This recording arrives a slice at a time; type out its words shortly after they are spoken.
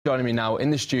Joining me now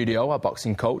in the studio are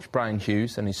boxing coach Brian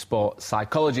Hughes and his sport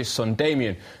psychologist son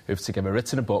Damian, who've together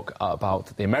written a book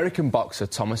about the American boxer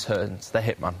Thomas Hearns, the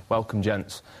Hitman. Welcome,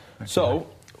 gents. So,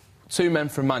 two men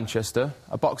from Manchester,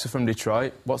 a boxer from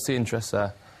Detroit. What's the interest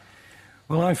there?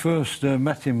 Well, I first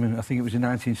met him, I think it was in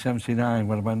 1979,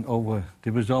 when I went over.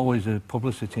 There was always a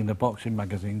publicity in the boxing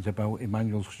magazines about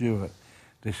Emmanuel Stewart,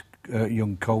 this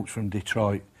young coach from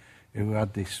Detroit, who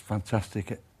had this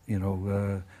fantastic,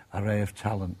 array of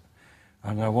talent.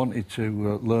 And I wanted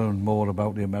to learn more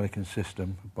about the American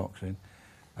system of boxing.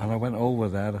 And I went over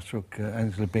there. I took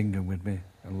Ainsley Bingham with me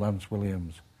and Lance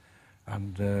Williams.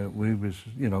 And we was,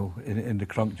 in the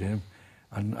Cronk gym.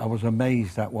 And I was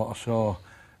amazed at what I saw.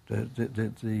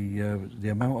 The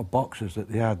amount of boxers that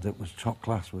they had that was top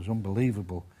class was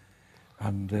unbelievable.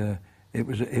 And it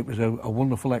was a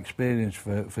wonderful experience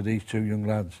for these two young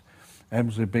lads.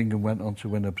 Ainsley Bingham went on to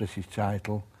win a British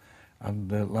title.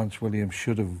 And Lance Williams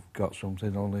should have got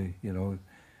something, only, he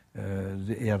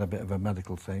had a bit of a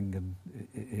medical thing and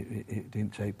it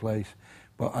didn't take place.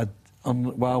 But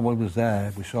while we was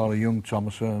there, we saw a young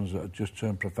Thomas Hearns that had just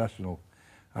turned professional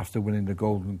after winning the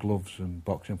Golden Gloves and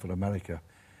boxing for America.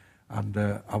 And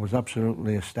I was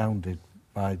absolutely astounded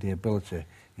by the ability.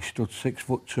 He stood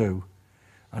 6'2",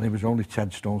 and he was only 10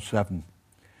 stone 7.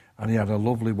 And he had a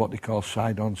lovely, what they call,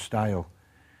 side-on style.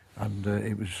 And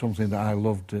it was something that I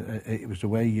loved. It was the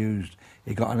way he used.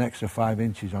 He got an extra 5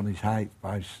 inches on his height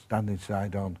by standing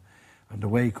side on. And the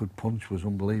way he could punch was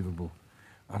unbelievable.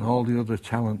 And all the other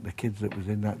talent, the kids that was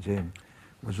in that gym,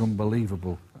 was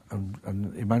unbelievable.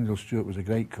 And Emmanuel Stewart was a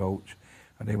great coach.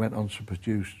 And he went on to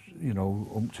produce,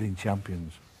 umpteen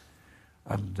champions.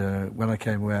 And when I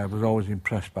came away, I was always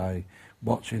impressed by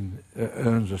watching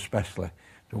Hearns especially.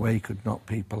 The way he could knock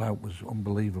people out was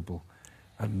unbelievable.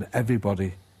 And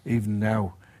everybody, even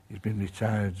now, he's been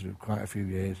retired for quite a few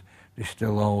years, they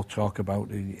still all talk about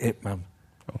the Hitman,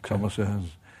 Thomas Hearns,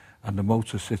 and the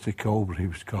Motor City Cobra he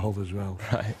was called as well.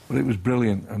 Right. But it was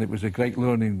brilliant, and it was a great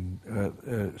learning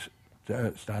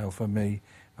style for me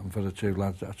and for the two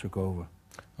lads that I took over.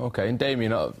 OK, and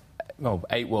Damian,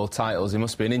 8 world titles, it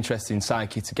must be an interesting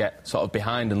psyche to get sort of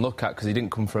behind and look at, because he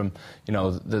didn't come from,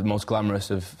 the most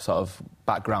glamorous of sort of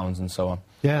backgrounds and so on.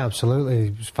 Yeah, absolutely.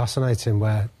 It was fascinating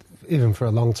where, even for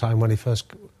a long time, when he first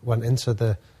went into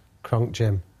the Cronk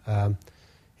gym,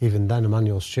 even then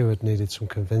Emmanuel Stewart needed some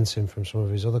convincing from some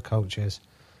of his other coaches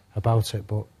about it,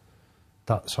 but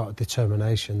that sort of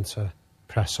determination to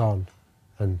press on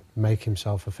and make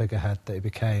himself a figurehead that he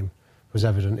became was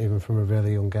evident even from a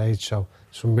really young age. So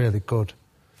some really good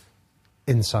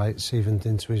insights even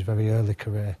into his very early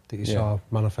career that you saw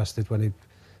manifested when he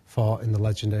fought in the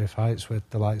legendary fights with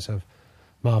the likes of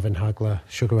Marvin Hagler,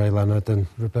 Sugar Ray Leonard and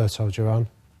Roberto Duran.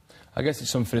 I guess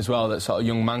it's something as well that sort of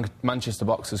young Manchester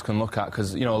boxers can look at,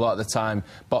 because, a lot of the time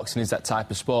boxing is that type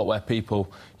of sport where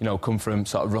people, come from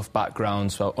sort of rough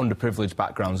backgrounds, so underprivileged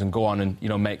backgrounds, and go on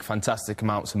and, make fantastic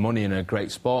amounts of money and are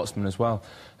great sportsmen as well.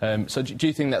 So do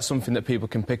you think that's something that people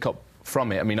can pick up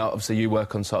from it? I mean, obviously you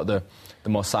work on sort of the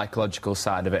more psychological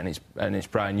side of it, and it's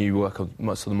Brian, you work on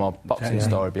much of the more boxing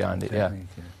story behind it, yeah.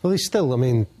 Well, he's still,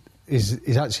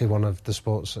 he's actually one of the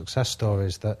sport's success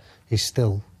stories that he's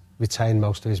still retained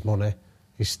most of his money,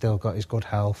 he's still got his good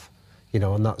health,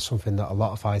 and that's something that a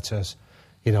lot of fighters,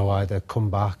 either come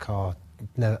back or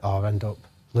end up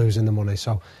losing the money.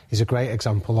 So he's a great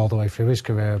example all the way through his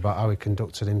career about how he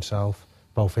conducted himself,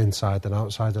 both inside and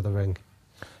outside of the ring.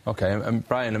 OK, and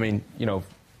Brian,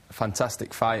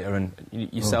 fantastic fighter, and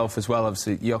yourself as well,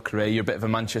 obviously, your career, you're a bit of a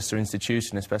Manchester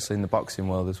institution, especially in the boxing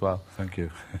world as well. Thank you.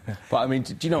 But,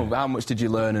 do you know, how much did you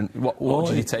learn, and what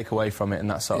did you take away from it and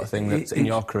that sort of thing that's in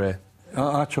your career?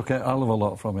 I took a hell of a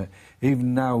lot from it.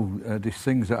 Even now, there's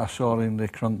things that I saw in the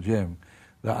Cronk gym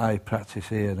that I practice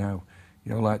here now.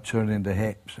 Like turning the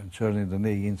hips and turning the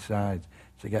knee inside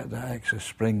to get that extra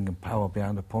spring and power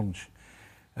behind the punch.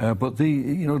 But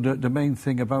the main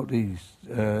thing about these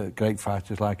great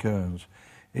fighters like Hearns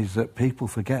is that people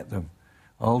forget them.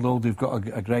 Although they've got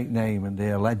a great name and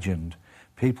they're a legend,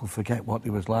 people forget what they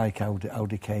was like, how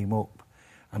they came up.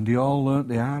 And they all learnt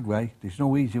the hard way. There's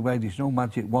no easy way, there's no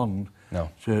magic wand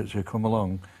to come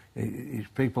along. It's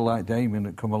people like Damian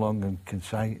that come along and can,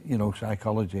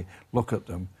 psychology, look at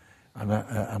them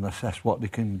and assess what they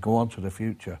can go on to the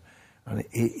future. And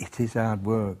it is hard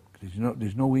work.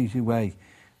 There's no easy way.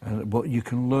 But you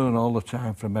can learn all the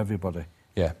time from everybody.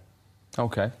 Yeah.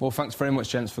 OK. Well, thanks very much,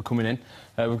 gents, for coming in.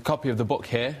 We've got a copy of the book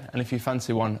here, and if you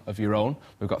fancy one of your own,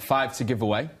 we've got 5 to give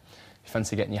away. If you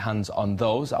fancy getting your hands on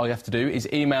those, all you have to do is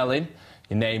email in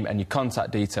your name and your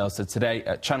contact details to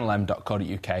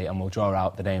today@channelm.co.uk, and we'll draw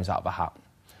out the names out of a hat.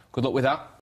 Good luck with that.